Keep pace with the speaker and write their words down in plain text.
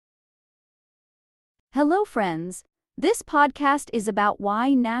Hello, friends. This podcast is about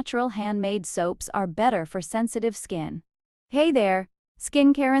why natural handmade soaps are better for sensitive skin. Hey there,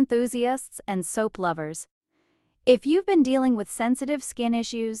 skincare enthusiasts and soap lovers. If you've been dealing with sensitive skin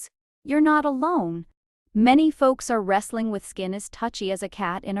issues, you're not alone. Many folks are wrestling with skin as touchy as a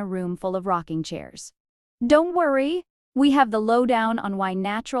cat in a room full of rocking chairs. Don't worry, we have the lowdown on why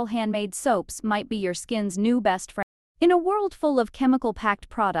natural handmade soaps might be your skin's new best friend. In a world full of chemical-packed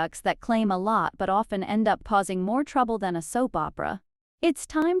products that claim a lot but often end up causing more trouble than a soap opera, it's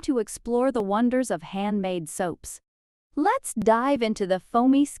time to explore the wonders of handmade soaps. Let's dive into the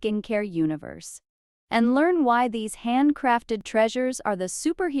foamy skincare universe and learn why these handcrafted treasures are the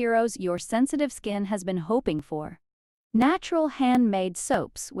superheroes your sensitive skin has been hoping for. Natural handmade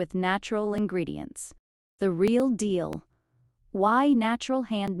soaps with natural ingredients. The real deal. Why natural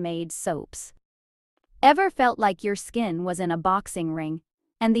handmade soaps? Ever felt like your skin was in a boxing ring,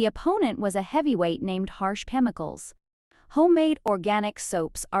 and the opponent was a heavyweight named harsh chemicals? Homemade organic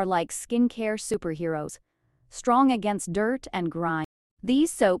soaps are like skincare superheroes, strong against dirt and grime.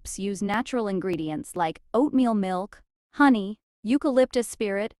 These soaps use natural ingredients like oatmeal milk, honey, eucalyptus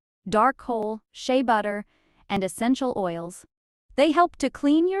spirit, dark coal, shea butter, and essential oils. They help to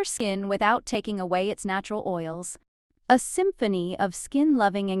clean your skin without taking away its natural oils. A symphony of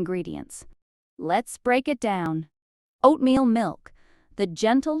skin-loving ingredients. Let's break it down. Oatmeal milk, the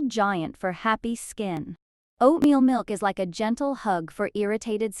gentle giant for happy skin. Oatmeal milk is like a gentle hug for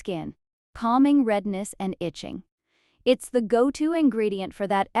irritated skin, calming redness and itching. It's the go-to ingredient for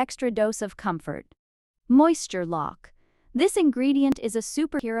that extra dose of comfort. Moisture lock. This ingredient is a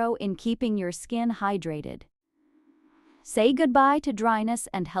superhero in keeping your skin hydrated. Say goodbye to dryness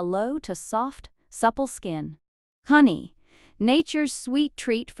and hello to soft, supple skin. Honey, nature's sweet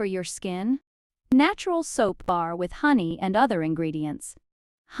treat for your skin. Natural soap bar with honey and other ingredients.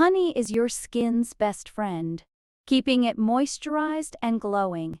 Honey is your skin's best friend, keeping it moisturized and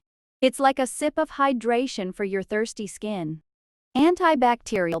glowing. It's like a sip of hydration for your thirsty skin.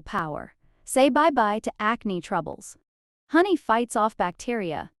 Antibacterial power. Say bye-bye to acne troubles. Honey fights off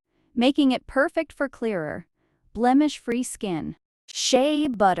bacteria, making it perfect for clearer, blemish-free skin. Shea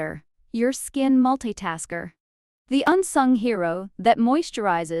butter, your skin multitasker. The unsung hero that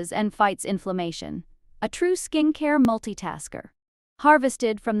moisturizes and fights inflammation. A true skincare multitasker.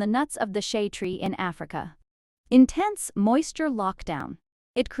 Harvested from the nuts of the shea tree in Africa. Intense moisture lockdown.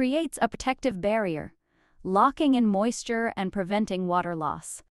 It creates a protective barrier, locking in moisture and preventing water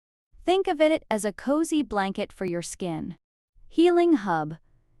loss. Think of it as a cozy blanket for your skin. Healing hub.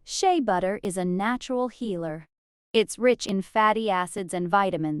 Shea butter is a natural healer. It's rich in fatty acids and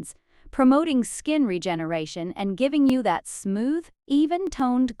vitamins, promoting skin regeneration and giving you that smooth,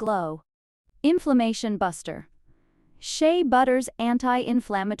 even-toned glow. Inflammation buster. Shea butter's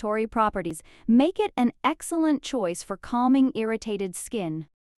anti-inflammatory properties make it an excellent choice for calming irritated skin.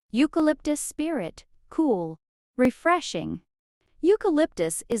 Eucalyptus spirit, cool, refreshing.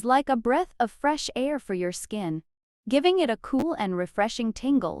 Eucalyptus is like a breath of fresh air for your skin, giving it a cool and refreshing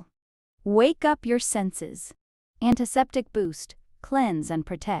tingle. Wake up your senses. Antiseptic boost, cleanse and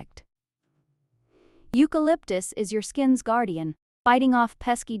protect. Eucalyptus is your skin's guardian, fighting off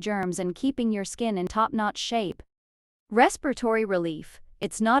pesky germs and keeping your skin in top-notch shape. Respiratory relief.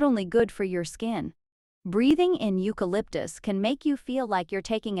 It's not only good for your skin. Breathing in eucalyptus can make you feel like you're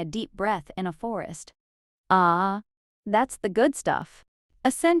taking a deep breath in a forest. Ah, that's the good stuff.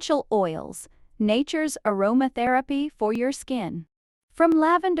 Essential oils. Nature's aromatherapy for your skin. From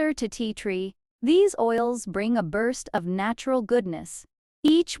lavender to tea tree, these oils bring a burst of natural goodness,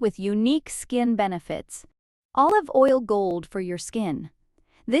 each with unique skin benefits. Olive oil gold for your skin.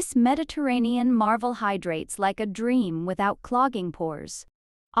 This Mediterranean marvel hydrates like a dream without clogging pores.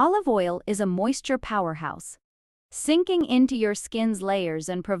 Olive oil is a moisture powerhouse, sinking into your skin's layers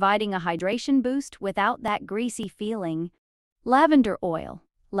and providing a hydration boost without that greasy feeling. Lavender oil.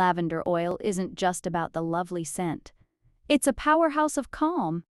 Lavender oil isn't just about the lovely scent. It's a powerhouse of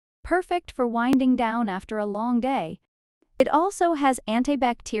calm, perfect for winding down after a long day. It also has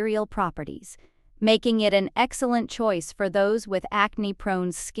antibacterial properties, making it an excellent choice for those with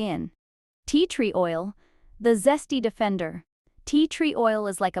acne-prone skin. Tea tree oil, the zesty defender. Tea tree oil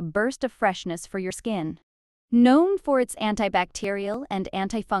is like a burst of freshness for your skin. Known for its antibacterial and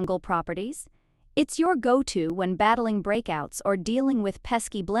antifungal properties, it's your go-to when battling breakouts or dealing with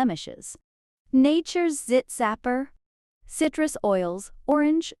pesky blemishes. Nature's Zit Zapper. Citrus oils,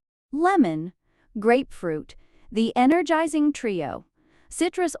 orange, lemon, grapefruit, the energizing trio.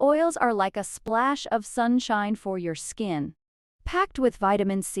 Citrus oils are like a splash of sunshine for your skin. Packed with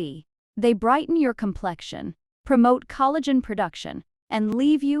vitamin C, they brighten your complexion, promote collagen production, and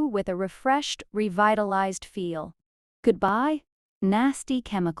leave you with a refreshed, revitalized feel. Goodbye, nasty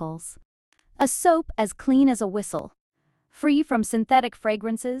chemicals. A soap as clean as a whistle, free from synthetic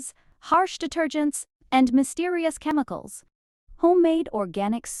fragrances, harsh detergents, and mysterious chemicals. Homemade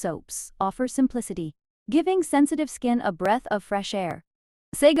organic soaps offer simplicity, giving sensitive skin a breath of fresh air.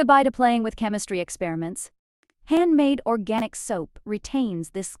 Say goodbye to playing with chemistry experiments. Handmade organic soap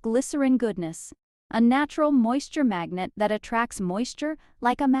retains this glycerin goodness, a natural moisture magnet that attracts moisture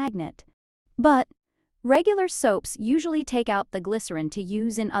like a magnet. But regular soaps usually take out the glycerin to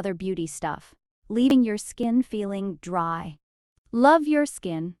use in other beauty stuff, leaving your skin feeling dry. Love your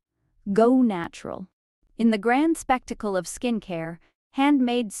skin. Go natural. In the grand spectacle of skincare,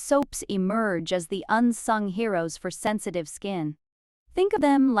 handmade soaps emerge as the unsung heroes for sensitive skin. Think of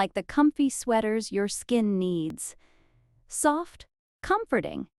them like the comfy sweaters your skin needs. Soft,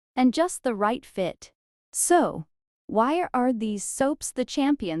 comforting, and just the right fit. So, why are these soaps the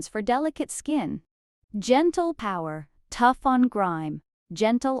champions for delicate skin? Gentle power, tough on grime,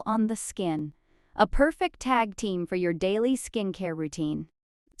 gentle on the skin. A perfect tag team for your daily skincare routine.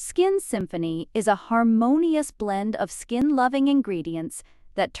 Skin Symphony is a harmonious blend of skin-loving ingredients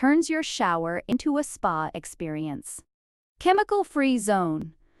that turns your shower into a spa experience. Chemical-free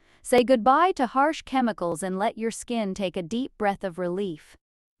zone. Say goodbye to harsh chemicals and let your skin take a deep breath of relief.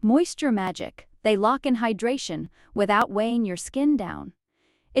 Moisture magic. They lock in hydration without weighing your skin down.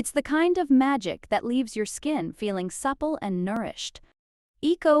 It's the kind of magic that leaves your skin feeling supple and nourished.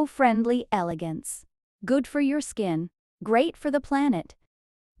 Eco-friendly elegance. Good for your skin, great for the planet.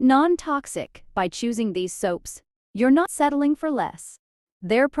 Non-toxic. By choosing these soaps, you're not settling for less.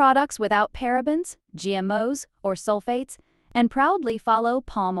 They're products without parabens, GMOs, or sulfates, and proudly follow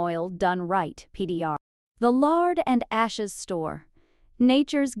palm oil done right, PDR. The Lard and Ashes Store.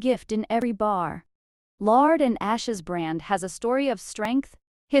 Nature's gift in every bar. Lard and Ashes brand has a story of strength,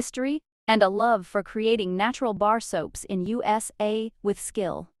 history, and a love for creating natural bar soaps in USA with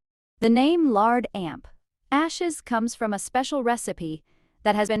skill. The name Lard Amp Ashes comes from a special recipe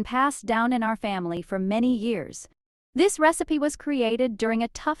that has been passed down in our family for many years. This recipe was created during a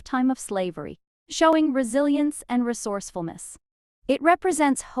tough time of slavery, showing resilience and resourcefulness. It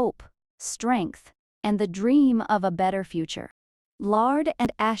represents hope, strength, and the dream of a better future. Lard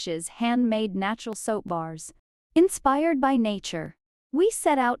and Ashes handmade natural soap bars. Inspired by nature, we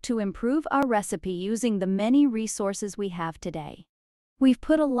set out to improve our recipe using the many resources we have today. We've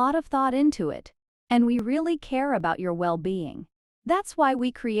put a lot of thought into it, and we really care about your well-being. That's why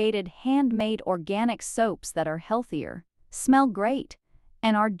we created handmade organic soaps that are healthier, smell great,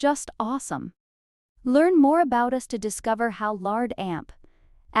 and are just awesome. Learn more about us to discover how Lard Amp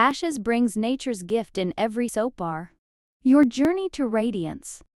Ashes brings nature's gift in every soap bar. Your journey to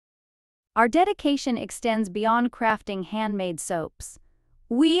radiance. Our dedication extends beyond crafting handmade soaps.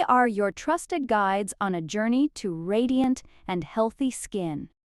 We are your trusted guides on a journey to radiant and healthy skin.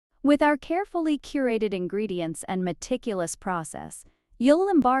 With our carefully curated ingredients and meticulous process, you'll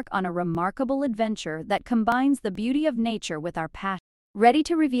embark on a remarkable adventure that combines the beauty of nature with our passion. Ready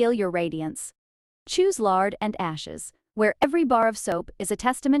to reveal your radiance? Choose Lard and Ashes, where every bar of soap is a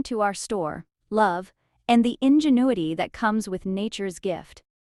testament to our store, love, and the ingenuity that comes with nature's gift.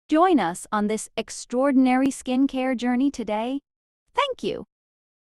 Join us on this extraordinary skincare journey today. Thank you.